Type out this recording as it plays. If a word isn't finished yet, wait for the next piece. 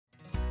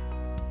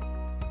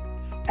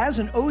As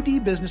an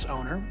OD business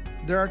owner,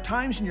 there are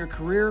times in your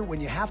career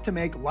when you have to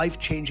make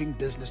life-changing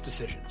business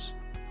decisions.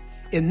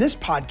 In this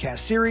podcast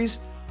series,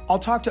 I'll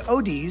talk to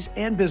ODs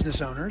and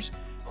business owners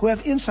who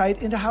have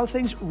insight into how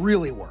things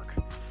really work,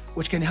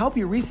 which can help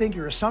you rethink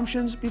your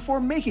assumptions before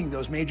making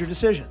those major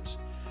decisions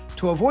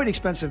to avoid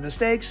expensive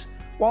mistakes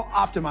while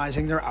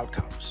optimizing their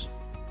outcomes.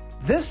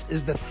 This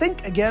is the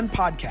Think Again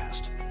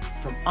podcast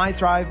from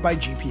iThrive by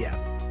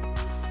GPM.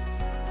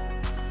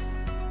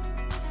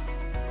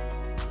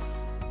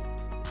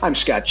 I'm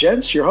Scott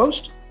Jentz, your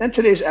host, and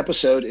today's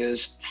episode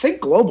is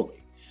Think Globally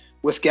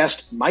with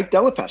guest Mike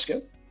Della.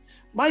 Pesca.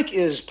 Mike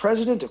is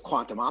president of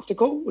Quantum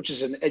Optical, which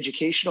is an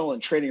educational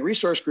and training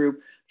resource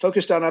group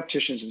focused on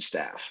opticians and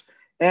staff.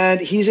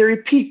 And he's a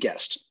repeat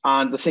guest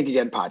on the Think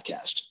Again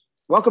podcast.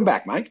 Welcome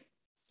back, Mike.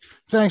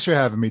 Thanks for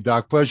having me,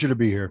 Doc. Pleasure to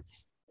be here.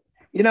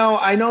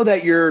 I know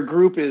that your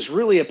group is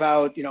really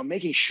about,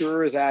 making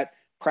sure that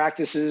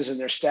practices and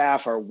their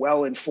staff are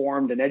well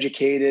informed and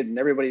educated and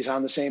everybody's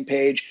on the same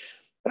page.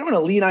 But I want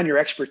to lean on your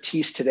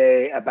expertise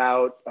today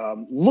about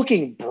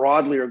looking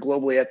broadly or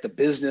globally at the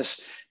business,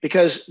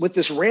 because with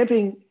this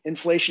ramping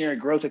inflationary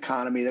growth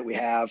economy that we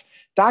have,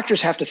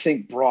 doctors have to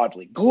think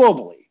broadly,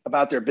 globally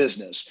about their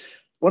business.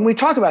 When we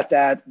talk about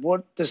that,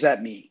 what does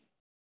that mean?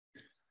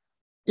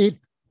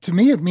 To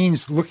me, it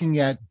means looking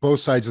at both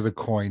sides of the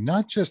coin,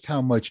 not just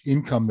how much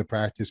income the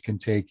practice can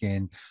take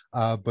in,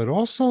 but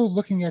also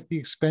looking at the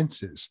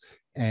expenses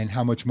and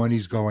how much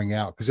money's going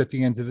out. Because at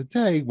the end of the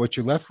day, what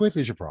you're left with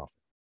is your profit.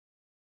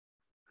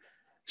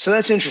 So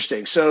that's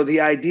interesting. So the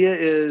idea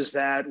is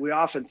that we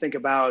often think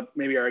about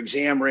maybe our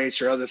exam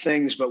rates or other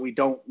things, but we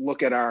don't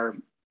look at our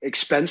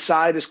expense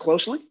side as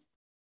closely.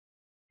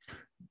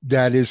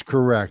 That is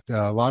correct.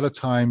 A lot of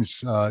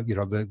times,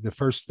 the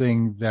first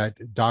thing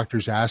that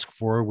doctors ask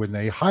for when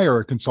they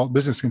hire a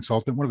business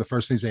consultant, one of the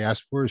first things they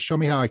ask for is, show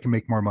me how I can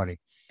make more money.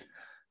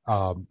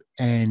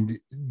 And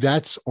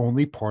that's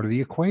only part of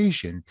the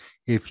equation.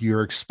 If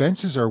your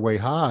expenses are way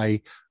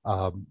high,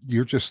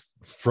 you're just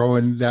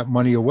throwing that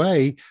money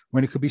away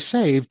when it could be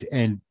saved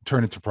and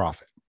turn into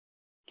profit.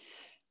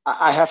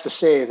 I have to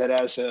say that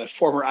as a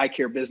former eye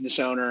care business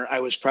owner, I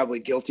was probably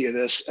guilty of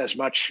this as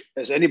much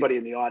as anybody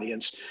in the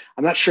audience.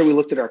 I'm not sure we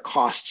looked at our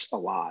costs a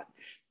lot.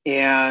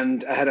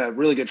 And I had a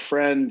really good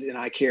friend in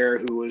eye care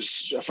who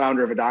was a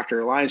founder of a doctor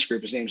alliance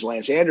group. His name's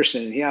Lance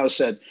Anderson. And he always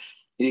said,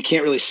 you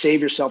can't really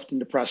save yourself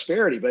into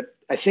prosperity. But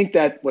I think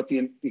that what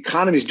the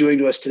economy is doing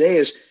to us today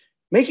is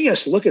making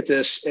us look at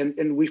this,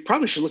 and we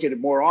probably should look at it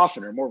more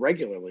often or more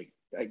regularly,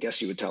 I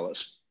guess you would tell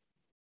us.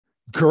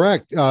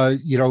 Correct.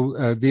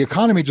 The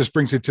economy just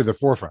brings it to the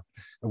forefront.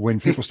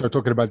 When people start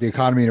talking about the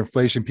economy and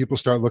inflation, people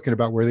start looking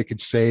about where they could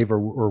save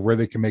or where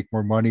they can make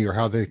more money or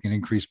how they can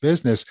increase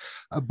business.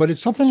 But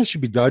it's something that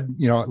should be done,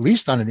 at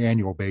least on an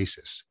annual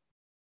basis.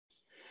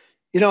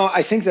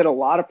 I think that a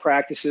lot of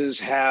practices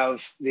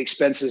have the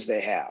expenses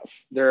they have.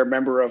 They're a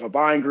member of a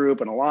buying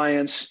group, an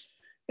alliance,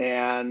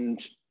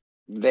 and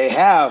they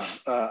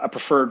have a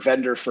preferred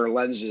vendor for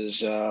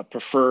lenses, a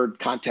preferred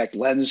contact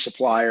lens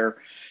supplier.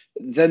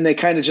 Then they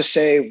kind of just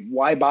say,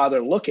 why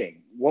bother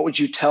looking? What would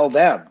you tell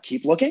them?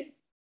 Keep looking?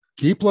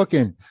 Keep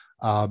looking.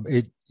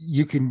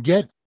 You can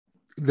get,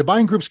 the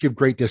buying groups give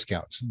great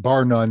discounts,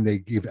 bar none. They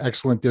give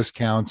excellent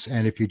discounts.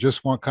 And if you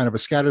just want kind of a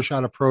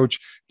scattershot approach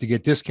to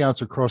get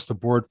discounts across the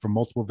board from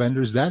multiple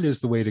vendors, that is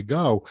the way to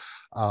go.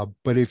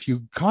 But if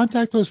you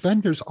contact those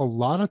vendors, a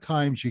lot of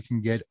times you can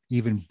get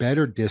even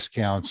better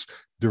discounts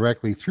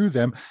directly through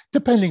them,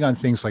 depending on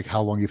things like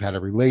how long you've had a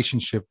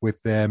relationship with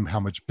them,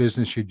 how much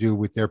business you do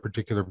with their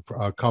particular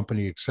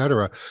company, et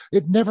cetera.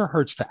 It never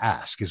hurts to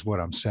ask is what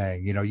I'm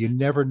saying. You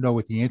never know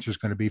what the answer is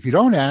going to be. If you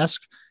don't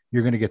ask,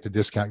 you're going to get the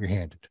discount you're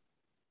handed.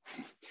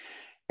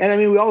 And I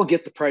mean, we all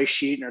get the price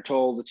sheet and are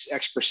told it's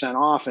X percent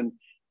off. And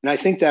I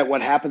think that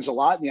what happens a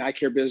lot in the eye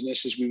care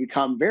business is we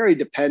become very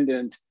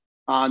dependent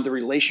on the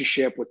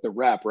relationship with the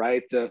rep,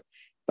 right? The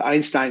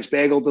Einstein's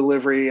bagel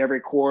delivery every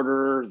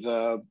quarter,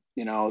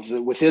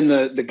 within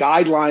the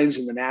guidelines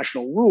and the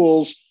national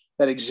rules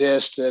that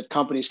exist, that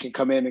companies can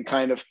come in and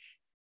kind of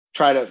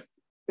try to,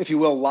 if you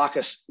will, lock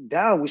us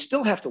down. We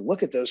still have to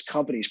look at those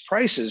companies'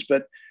 prices,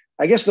 but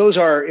I guess those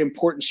are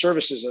important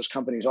services those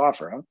companies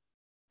offer, huh?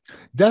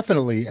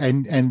 Definitely.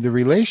 And the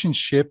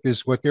relationship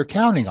is what they're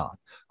counting on.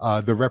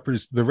 The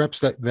reps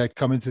that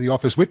come into the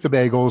office with the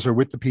bagels or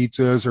with the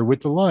pizzas or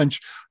with the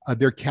lunch,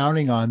 they're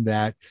counting on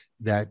that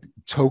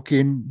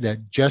token,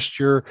 that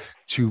gesture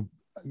to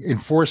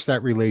enforce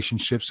that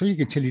relationship so you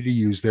continue to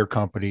use their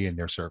company and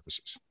their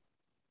services.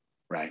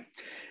 Right.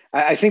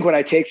 I think what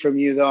I take from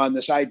you, though, on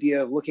this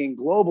idea of looking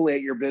globally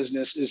at your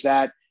business is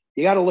that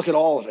you got to look at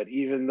all of it,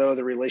 even though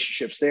the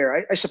relationship's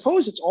there. I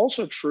suppose it's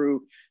also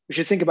true. We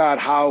should think about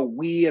how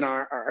we and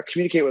our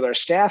communicate with our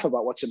staff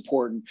about what's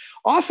important.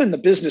 Often the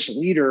business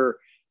leader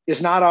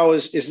is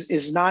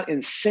not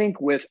in sync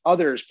with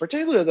others,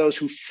 particularly those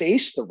who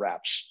face the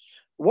reps.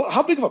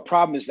 How big of a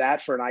problem is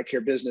that for an eye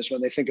care business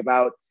when they think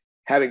about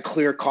having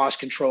clear cost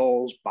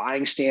controls,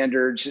 buying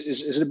standards?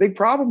 Is it a big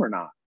problem or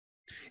not?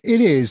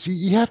 It is.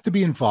 You have to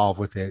be involved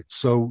with it.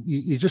 So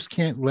you just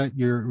can't let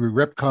your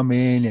rep come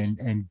in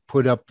and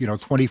put up,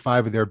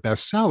 25 of their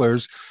best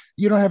sellers.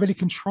 You don't have any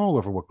control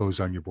over what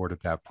goes on your board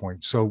at that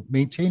point. So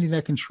maintaining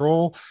that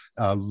control,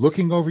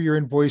 looking over your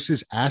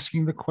invoices,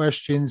 asking the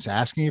questions,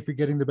 asking if you're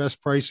getting the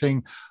best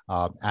pricing,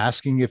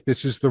 asking if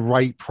this is the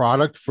right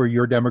product for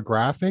your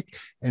demographic,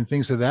 and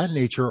things of that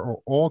nature are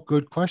all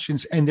good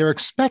questions, and they're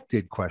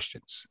expected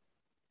questions.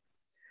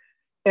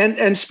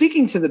 And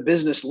speaking to the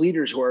business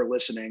leaders who are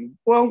listening,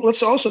 well,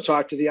 let's also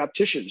talk to the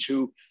opticians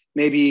who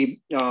may be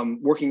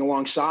working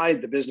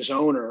alongside the business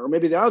owner, or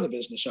maybe they are the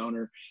business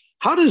owner.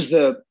 How does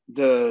the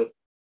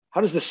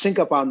sync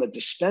up on the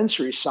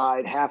dispensary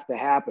side have to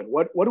happen?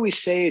 What do we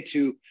say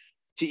to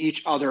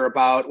each other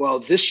about? Well,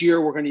 this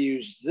year we're going to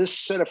use this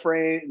set of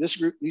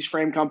these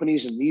frame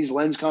companies and these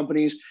lens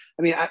companies.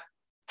 I mean,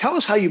 tell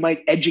us how you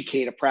might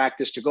educate a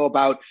practice to go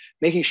about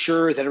making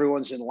sure that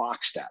everyone's in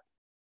lockstep.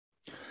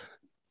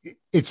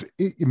 It's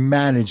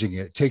managing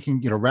it,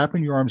 taking,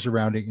 wrapping your arms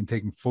around it and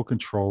taking full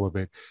control of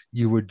it.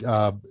 You would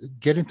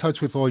get in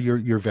touch with all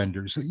your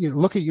vendors.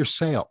 Look at your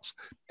sales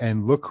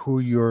and look who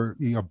your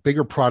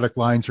bigger product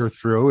lines are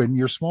through and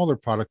your smaller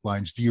product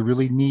lines. Do you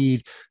really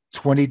need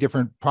 20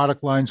 different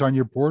product lines on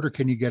your board, or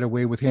can you get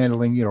away with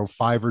handling,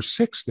 5 or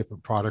 6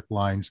 different product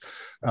lines,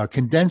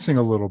 condensing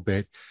a little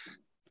bit?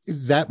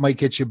 That might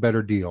get you a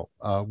better deal.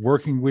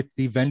 Working with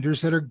the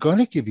vendors that are going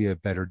to give you a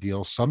better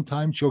deal.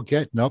 Sometimes you'll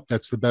get, nope,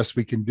 that's the best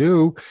we can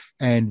do.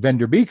 And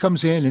vendor B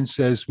comes in and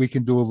says, we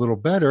can do a little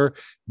better.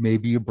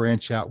 Maybe you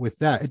branch out with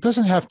that. It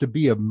doesn't have to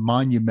be a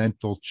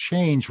monumental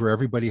change where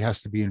everybody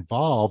has to be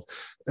involved.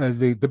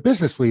 The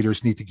business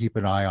leaders need to keep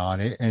an eye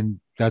on it. And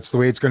that's the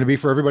way it's going to be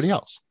for everybody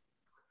else.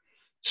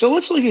 So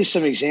let's look at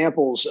some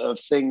examples of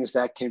things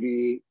that can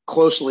be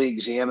closely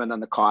examined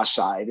on the cost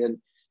side. And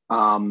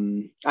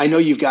I know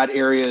you've got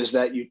areas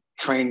that you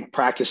train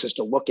practices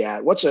to look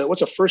at. What's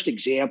a first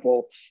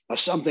example of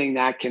something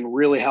that can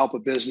really help a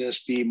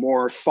business be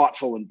more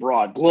thoughtful and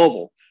broad,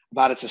 global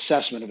about its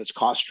assessment of its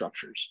cost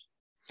structures?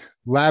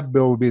 Lab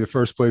bill would be the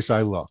first place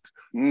I look.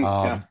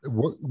 Yeah.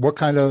 What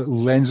kind of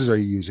lenses are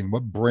you using?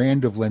 What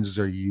brand of lenses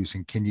are you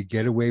using? Can you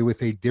get away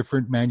with a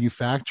different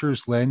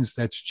manufacturer's lens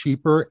that's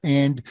cheaper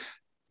and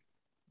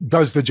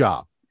does the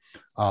job?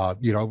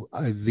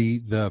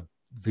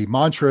 The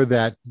mantra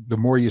that the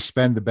more you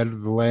spend, the better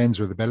the lens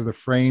or the better the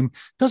frame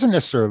doesn't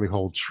necessarily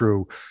hold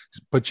true,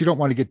 but you don't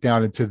want to get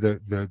down into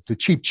the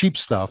cheap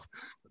stuff.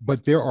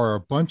 But there are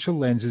a bunch of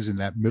lenses in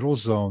that middle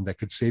zone that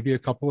could save you a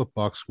couple of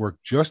bucks, work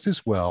just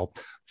as well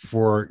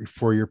for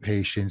your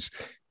patients,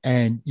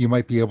 and you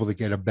might be able to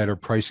get a better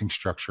pricing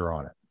structure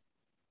on it.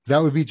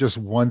 That would be just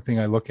one thing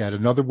I look at.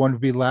 Another one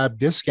would be lab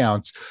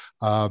discounts.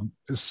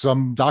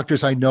 Some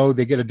doctors I know,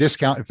 they get a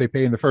discount if they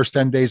pay in the first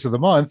 10 days of the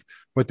month,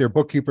 but their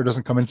bookkeeper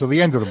doesn't come until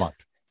the end of the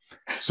month.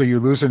 So you're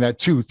losing that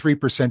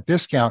 2-3%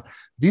 discount.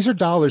 These are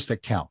dollars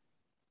that count.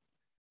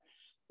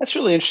 That's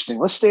really interesting.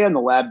 Let's stay on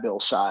the lab bill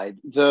side.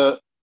 The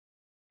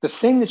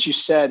thing that you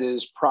said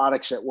is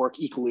products that work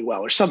equally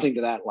well or something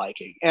to that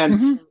liking.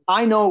 And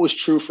I know it was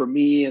true for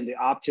me and the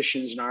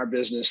opticians in our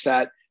business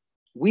that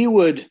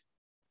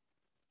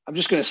I'm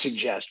just going to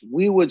suggest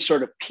we would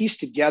sort of piece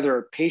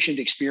together patient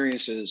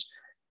experiences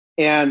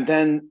and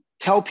then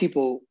tell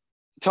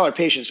our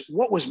patients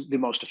what was the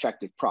most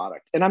effective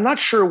product. And I'm not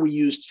sure we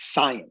used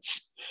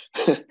science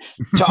to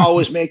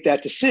always make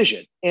that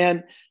decision.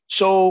 And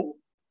so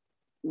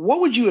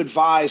what would you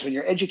advise when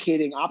you're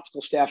educating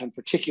optical staff in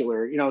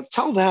particular?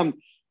 Tell them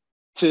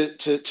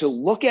to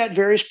look at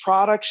various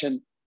products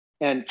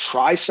and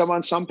try some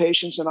on some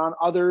patients and on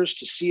others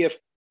to see if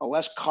a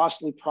less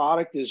costly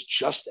product is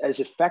just as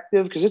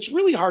effective, because it's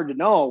really hard to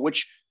know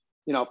which,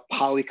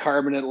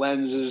 polycarbonate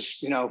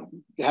lenses,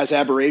 has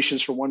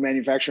aberrations from one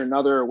manufacturer or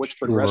another, or which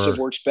progressive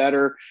works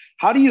better.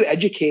 How do you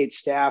educate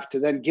staff to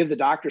then give the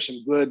doctor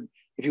some good,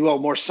 if you will,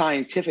 more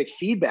scientific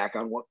feedback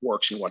on what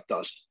works and what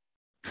doesn't?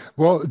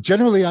 Well,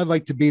 generally, I'd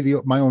like to be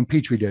my own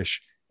petri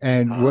dish.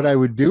 And what I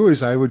would do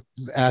is I would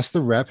ask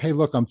the rep, hey,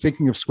 look, I'm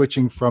thinking of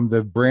switching from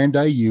the brand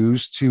I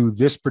use to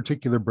this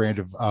particular brand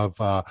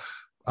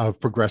of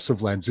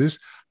progressive lenses.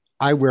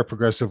 I wear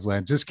progressive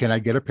lenses. Can I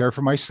get a pair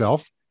for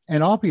myself?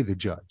 And I'll be the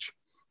judge.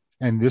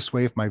 And this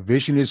way, if my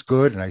vision is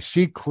good and I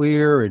see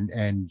clear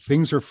and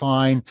things are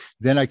fine,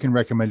 then I can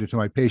recommend it to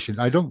my patient.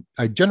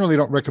 I generally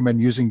don't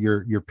recommend using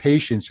your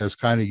patients as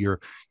kind of your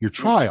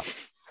trial.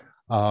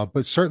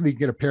 But certainly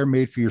get a pair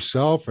made for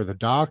yourself or the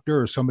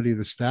doctor or somebody of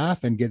the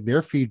staff and get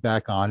their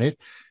feedback on it.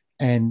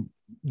 And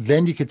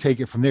then you can take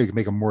it from there. You can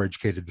make a more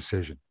educated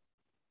decision.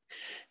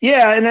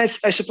 Yeah. And I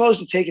suppose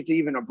to take it to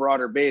even a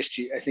broader base,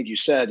 I think you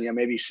said,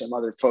 maybe some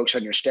other folks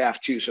on your staff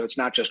too. So it's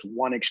not just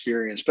one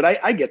experience, but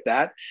I get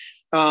that.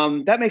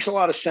 That makes a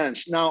lot of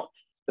sense. Now,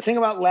 the thing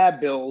about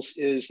lab bills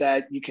is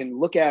that you can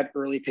look at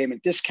early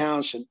payment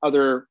discounts and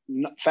other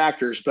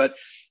factors, but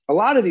a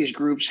lot of these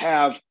groups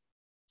have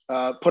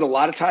put a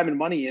lot of time and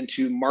money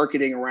into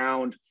marketing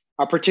around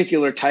a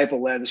particular type of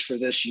lens for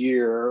this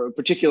year, or a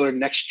particular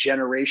next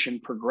generation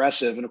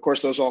progressive. And of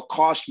course, those all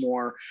cost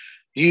more.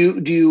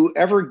 Do you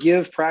ever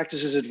give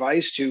practices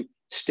advice to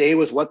stay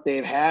with what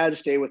they've had,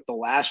 stay with the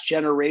last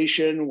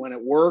generation when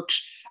it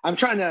works? I'm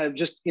trying to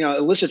just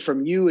elicit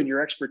from you and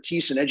your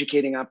expertise in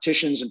educating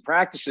opticians and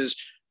practices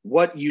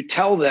what you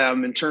tell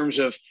them in terms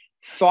of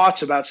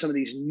thoughts about some of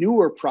these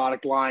newer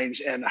product lines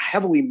and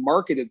heavily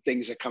marketed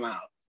things that come out.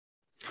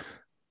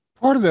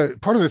 Part of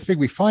the thing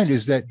we find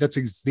is that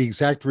the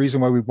exact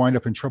reason why we wind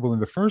up in trouble in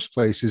the first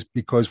place is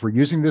because we're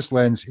using this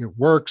lens, it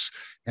works,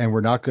 and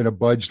we're not going to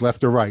budge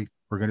left or right.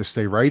 We're going to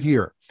stay right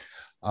here.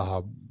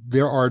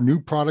 There are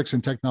new products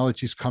and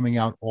technologies coming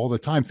out all the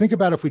time. Think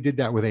about if we did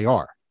that with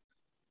AR.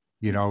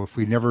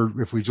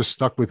 If we just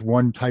stuck with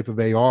one type of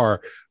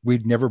AR,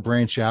 we'd never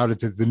branch out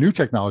into the new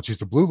technologies,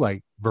 the blue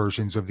light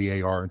versions of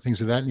the AR and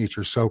things of that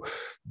nature. So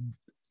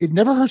it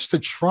never hurts to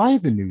try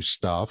the new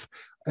stuff,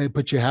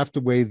 but you have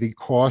to weigh the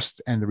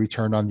cost and the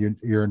return on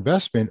your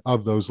investment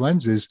of those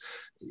lenses.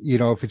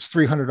 If it's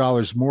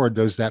 $300 more,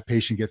 does that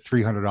patient get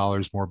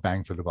 $300 more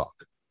bang for the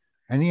buck?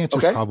 And the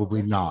answer is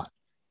probably not.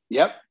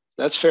 Yep,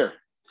 that's fair.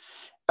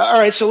 All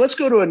right, so let's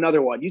go to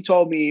another one. You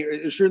told me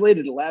it was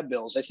related to lab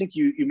bills. I think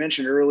you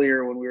mentioned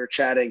earlier when we were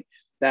chatting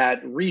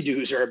that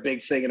redos are a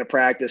big thing in a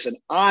practice. And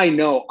I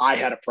know I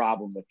had a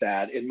problem with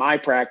that. In my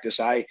practice,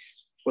 I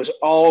was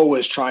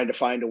always trying to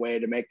find a way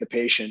to make the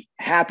patient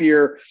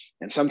happier.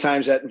 And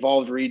sometimes that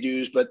involved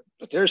redos, but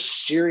there's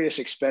serious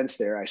expense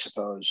there, I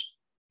suppose.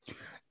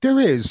 There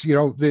is,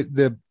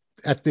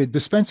 at the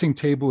dispensing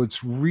table,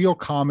 it's real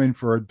common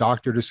for a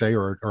doctor to say,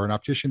 or an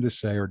optician to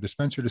say, or a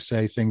dispenser to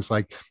say things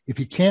like, if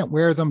you can't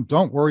wear them,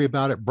 don't worry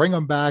about it, bring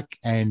them back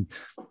and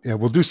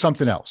we'll do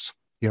something else.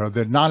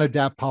 The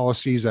non-adapt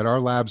policies that our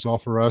labs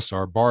offer us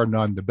are bar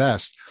none the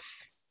best.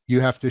 You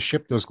have to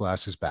ship those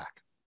glasses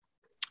back.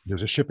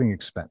 There's a shipping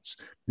expense.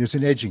 There's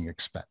an edging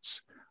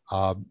expense.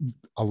 A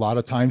lot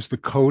of times the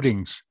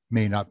coatings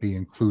may not be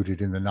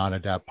included in the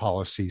non-adapt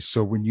policies.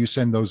 So when you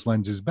send those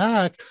lenses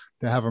back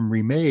to have them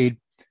remade,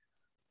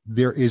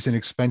 there is an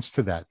expense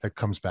to that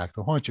comes back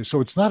to haunt you.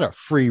 So it's not a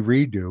free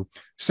redo.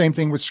 Same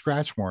thing with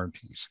scratch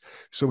warranties.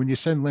 So when you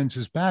send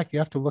lenses back, you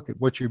have to look at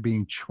what you're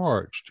being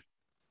charged.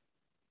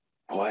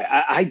 Boy,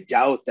 I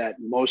doubt that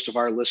most of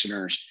our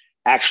listeners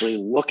actually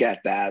look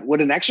at that.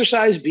 Would an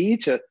exercise be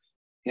to,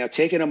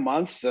 take in a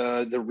month,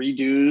 the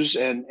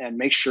redos and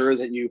make sure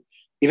that you,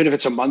 even if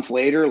it's a month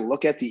later,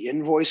 look at the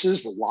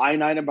invoices, the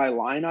line item by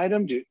line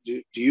item? Do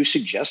you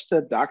suggest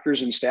that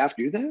doctors and staff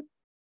do that?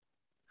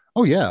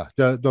 Oh yeah,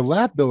 the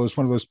lab bill is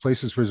one of those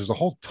places where there's a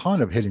whole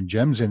ton of hidden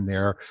gems in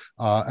there,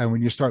 and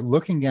when you start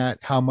looking at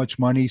how much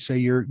money, say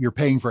you're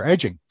paying for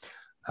edging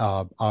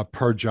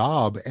per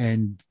job,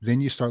 and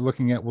then you start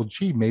looking at, well,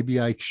 gee, maybe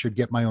I should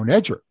get my own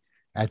edger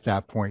at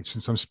that point,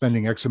 since I'm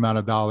spending X amount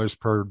of dollars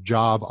per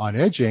job on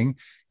edging,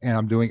 and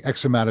I'm doing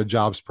X amount of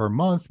jobs per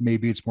month.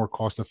 Maybe it's more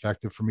cost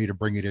effective for me to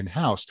bring it in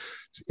house.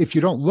 If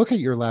you don't look at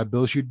your lab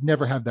bills, you'd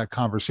never have that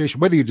conversation.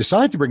 Whether you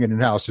decide to bring it in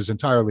house is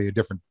entirely a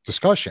different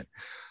discussion.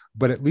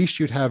 But at least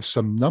you'd have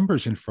some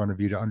numbers in front of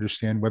you to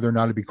understand whether or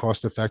not it'd be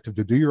cost effective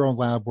to do your own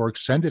lab work,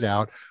 send it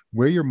out,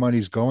 where your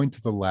money's going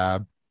to the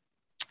lab,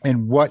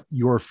 and what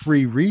your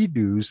free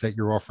redos that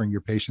you're offering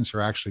your patients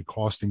are actually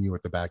costing you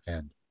at the back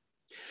end.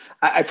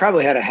 I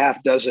probably had a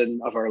half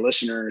dozen of our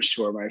listeners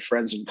who are my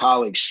friends and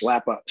colleagues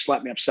slap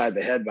me upside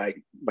the head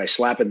by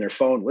slapping their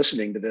phone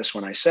listening to this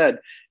when I said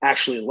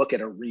actually look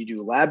at a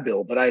redo lab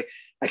bill. But I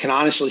can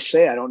honestly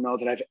say I don't know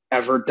that I've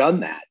ever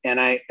done that.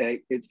 And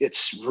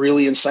it's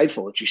really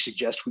insightful that you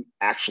suggest we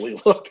actually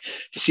look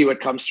to see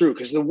what comes through,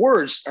 because the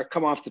words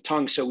come off the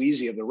tongue so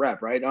easy of the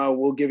rep, right? Oh,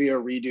 we'll give you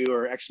a redo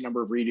or X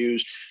number of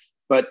redos,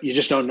 but you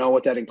just don't know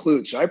what that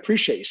includes. So I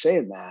appreciate you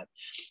saying that.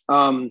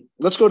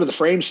 Let's go to the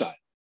frame side.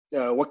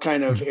 What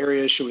kind of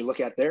areas should we look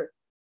at there?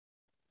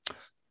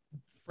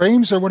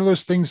 Frames are one of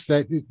those things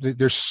that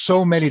there's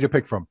so many to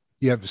pick from.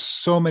 You have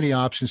so many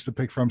options to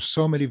pick from,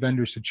 so many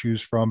vendors to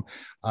choose from.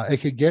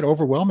 It could get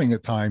overwhelming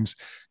at times.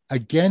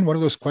 Again, one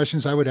of those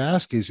questions I would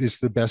ask is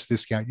the best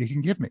discount you can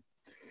give me?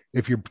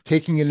 If you're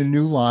taking in a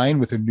new line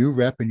with a new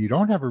rep and you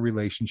don't have a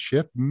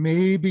relationship,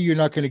 maybe you're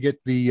not going to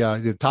get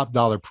the top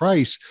dollar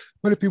price.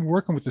 But if you're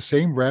working with the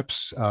same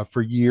reps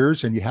for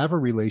years and you have a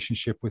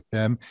relationship with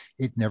them,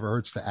 it never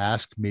hurts to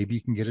ask. Maybe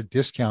you can get a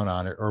discount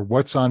on it, or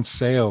what's on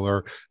sale,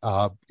 or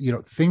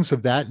things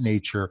of that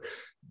nature,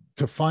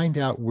 to find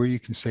out where you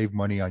can save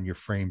money on your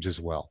frames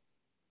as well.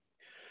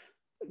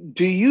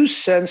 Do you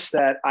sense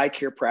that eye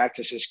care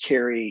practices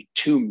carry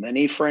too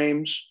many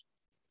frames?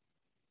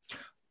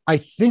 I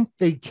think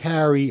they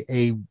carry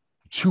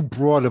too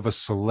broad of a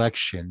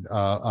selection.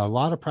 A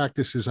lot of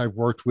practices I've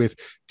worked with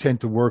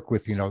tend to work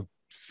with,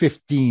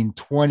 15,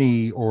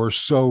 20 or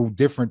so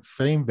different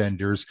frame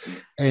vendors.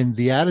 And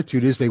the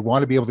attitude is they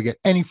want to be able to get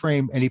any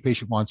frame any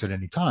patient wants at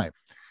any time.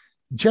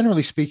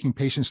 Generally speaking,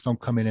 patients don't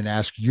come in and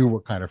ask you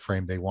what kind of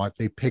frame they want.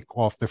 They pick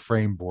off the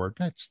frame board.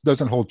 That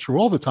doesn't hold true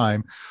all the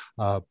time.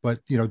 But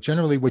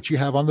generally what you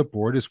have on the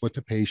board is what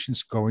the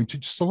patient's going to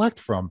select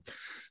from.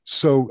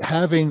 So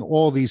having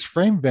all these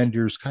frame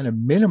vendors kind of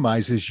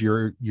minimizes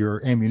your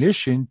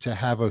ammunition to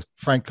have a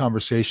frank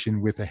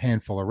conversation with a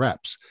handful of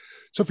reps.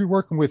 So if you're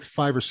working with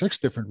 5 or 6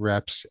 different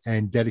reps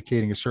and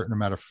dedicating a certain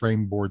amount of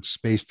frame board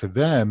space to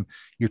them,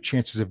 your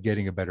chances of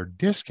getting a better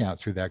discount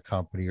through that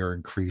company are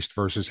increased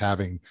versus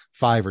having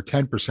 5 or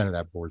 10% of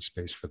that board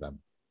space for them.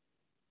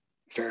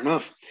 Fair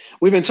enough.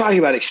 We've been talking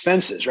about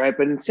expenses, right?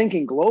 But in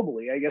thinking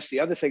globally, I guess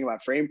the other thing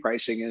about frame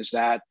pricing is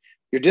that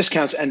your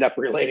discounts end up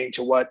relating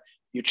to what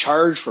you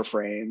charge for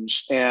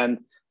frames. And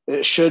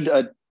should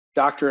a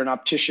doctor and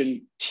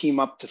optician team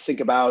up to think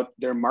about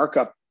their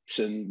markups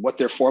and what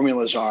their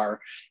formulas are,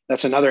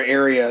 that's another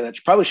area that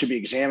probably should be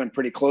examined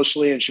pretty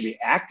closely and should be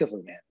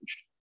actively managed.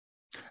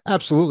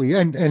 Absolutely.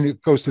 And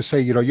it goes to say,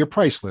 your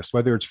price list,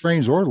 whether it's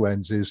frames or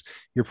lenses,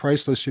 your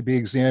price list should be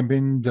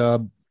examined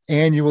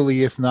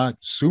annually, if not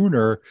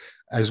sooner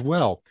as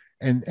well.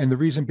 And the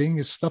reason being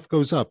is stuff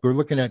goes up. We're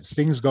looking at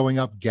things going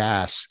up,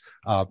 gas,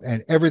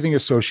 and everything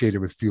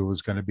associated with fuel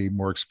is going to be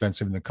more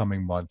expensive in the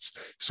coming months.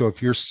 So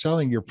if you're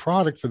selling your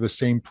product for the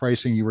same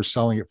pricing you were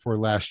selling it for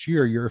last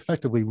year, you're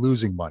effectively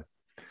losing money.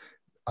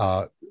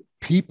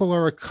 People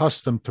are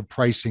accustomed to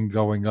pricing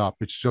going up.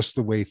 It's just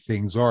the way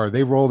things are.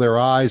 They roll their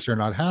eyes. They're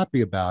not happy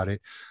about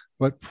it,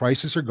 but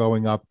prices are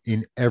going up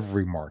in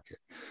every market.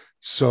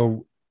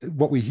 So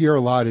what we hear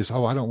a lot is,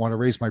 oh, I don't want to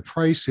raise my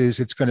prices.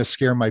 It's going to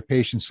scare my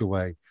patients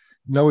away.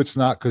 No, it's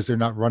not, because they're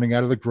not running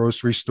out of the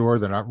grocery store.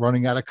 They're not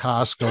running out of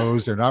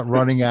Costco's. They're not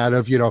running out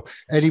of,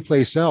 any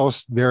place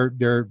else. They're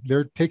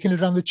taking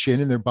it on the chin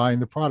and they're buying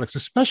the products,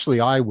 especially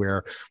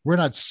eyewear. We're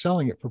not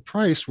selling it for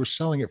price. We're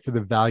selling it for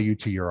the value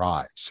to your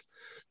eyes.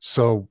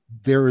 So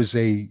there is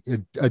a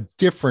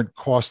different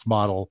cost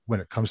model when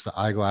it comes to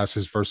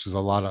eyeglasses versus a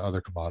lot of other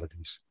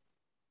commodities.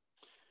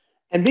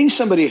 And being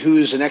somebody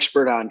who's an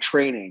expert on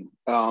training,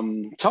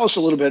 tell us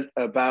a little bit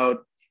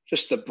about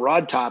just the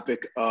broad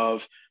topic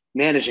of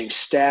managing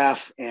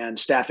staff and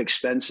staff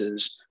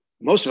expenses.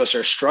 Most of us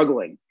are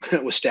struggling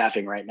with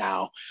staffing right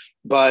now,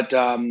 but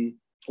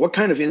what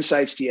kind of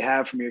insights do you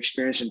have from your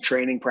experience in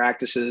training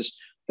practices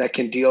that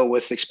can deal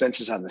with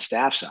expenses on the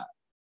staff side?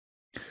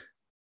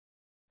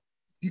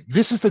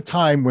 This is the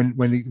time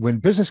when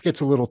business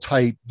gets a little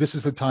tight. This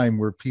is the time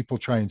where people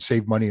try and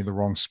save money in the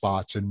wrong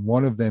spots. And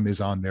one of them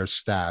is on their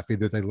staff.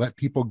 Either they let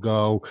people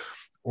go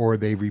or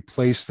they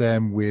replace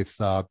them with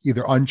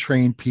either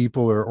untrained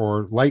people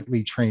or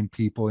lightly trained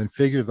people and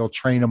figure they'll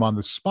train them on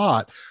the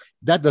spot.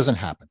 That doesn't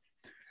happen.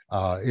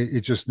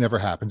 It just never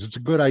happens. It's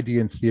a good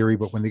idea in theory,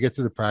 but when they get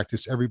to the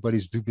practice,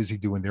 everybody's too busy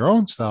doing their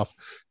own stuff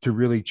to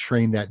really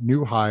train that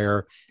new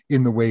hire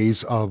in the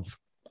ways of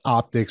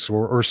optics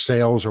or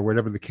sales or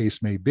whatever the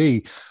case may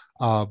be.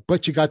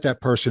 But you got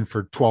that person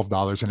for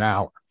 $12 an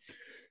hour.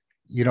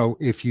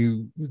 If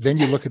you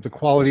look at the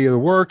quality of the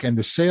work and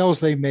the sales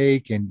they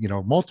make and,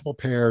 multiple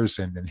pairs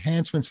and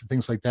enhancements and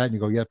things like that, and you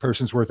go, yeah, that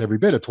person's worth every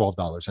bit of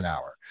 $12 an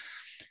hour.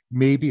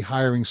 Maybe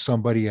hiring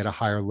somebody at a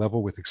higher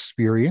level with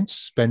experience,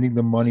 spending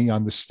the money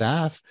on the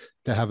staff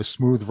to have a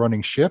smooth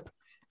running ship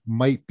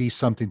might be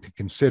something to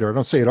consider. I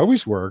don't say it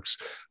always works,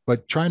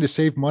 but trying to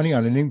save money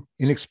on an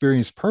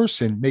inexperienced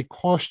person may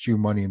cost you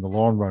money in the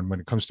long run when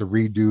it comes to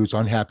redos,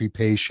 unhappy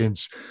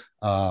patients,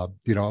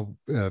 eyewear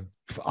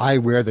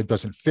that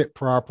doesn't fit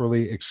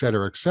properly, et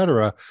cetera, et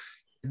cetera.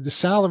 The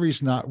salary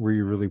is not where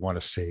you really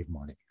want to save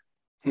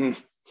money.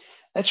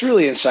 That's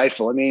really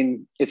insightful. I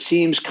mean, it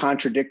seems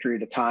contradictory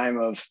at a time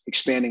of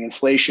expanding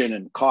inflation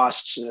and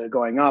costs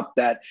going up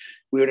that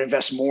we would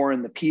invest more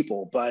in the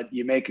people, but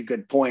you make a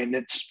good point.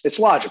 And it's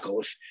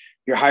logical. If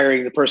you're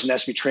hiring, the person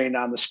has to be trained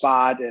on the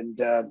spot and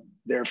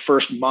their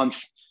first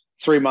month,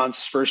 3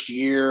 months, first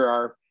year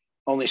are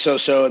only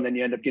so, and then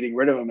you end up getting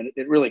rid of them. And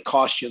it really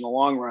costs you in the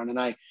long run. And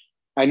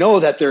I know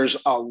that there's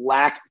a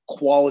lack of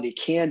quality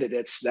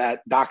candidates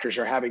that doctors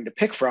are having to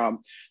pick from.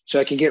 So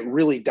it can get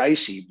really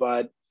dicey,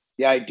 but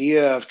the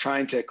idea of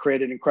trying to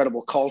create an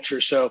incredible culture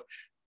so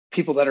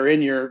people that are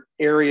in your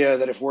area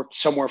that have worked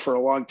somewhere for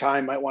a long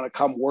time might want to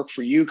come work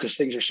for you because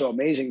things are so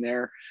amazing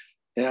there.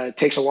 It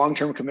takes a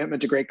long-term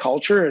commitment to great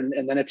culture,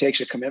 and then it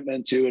takes a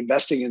commitment to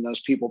investing in those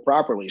people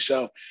properly.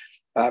 So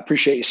I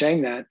appreciate you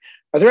saying that.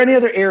 Are there any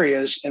other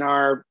areas in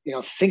our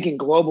thinking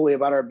globally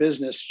about our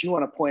business that you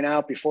want to point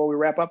out before we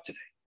wrap up today?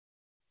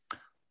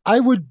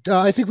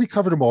 I think we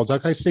covered them all,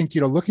 Doug. I think,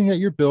 looking at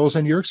your bills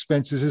and your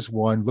expenses is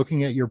one,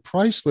 looking at your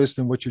price list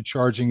and what you're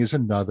charging is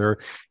another,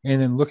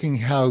 and then looking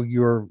how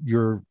your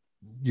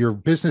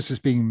business is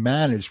being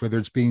managed, whether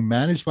it's being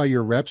managed by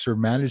your reps or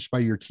managed by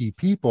your key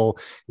people,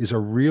 is a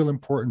real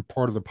important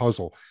part of the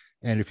puzzle.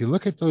 And if you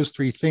look at those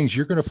 3 things,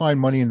 you're going to find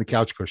money in the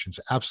couch cushions.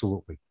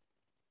 Absolutely.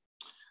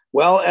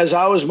 Well, as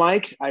always,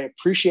 Mike, I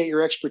appreciate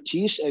your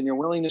expertise and your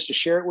willingness to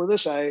share it with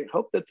us. I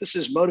hope that this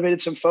has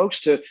motivated some folks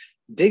to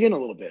dig in a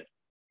little bit.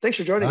 Thanks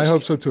for joining us. I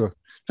hope so too.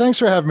 Thanks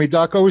for having me,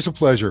 Doc. Always a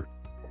pleasure.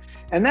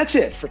 And that's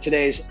it for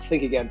today's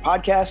Think Again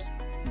podcast,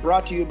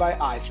 brought to you by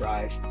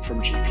iThrive from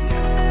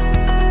GPM.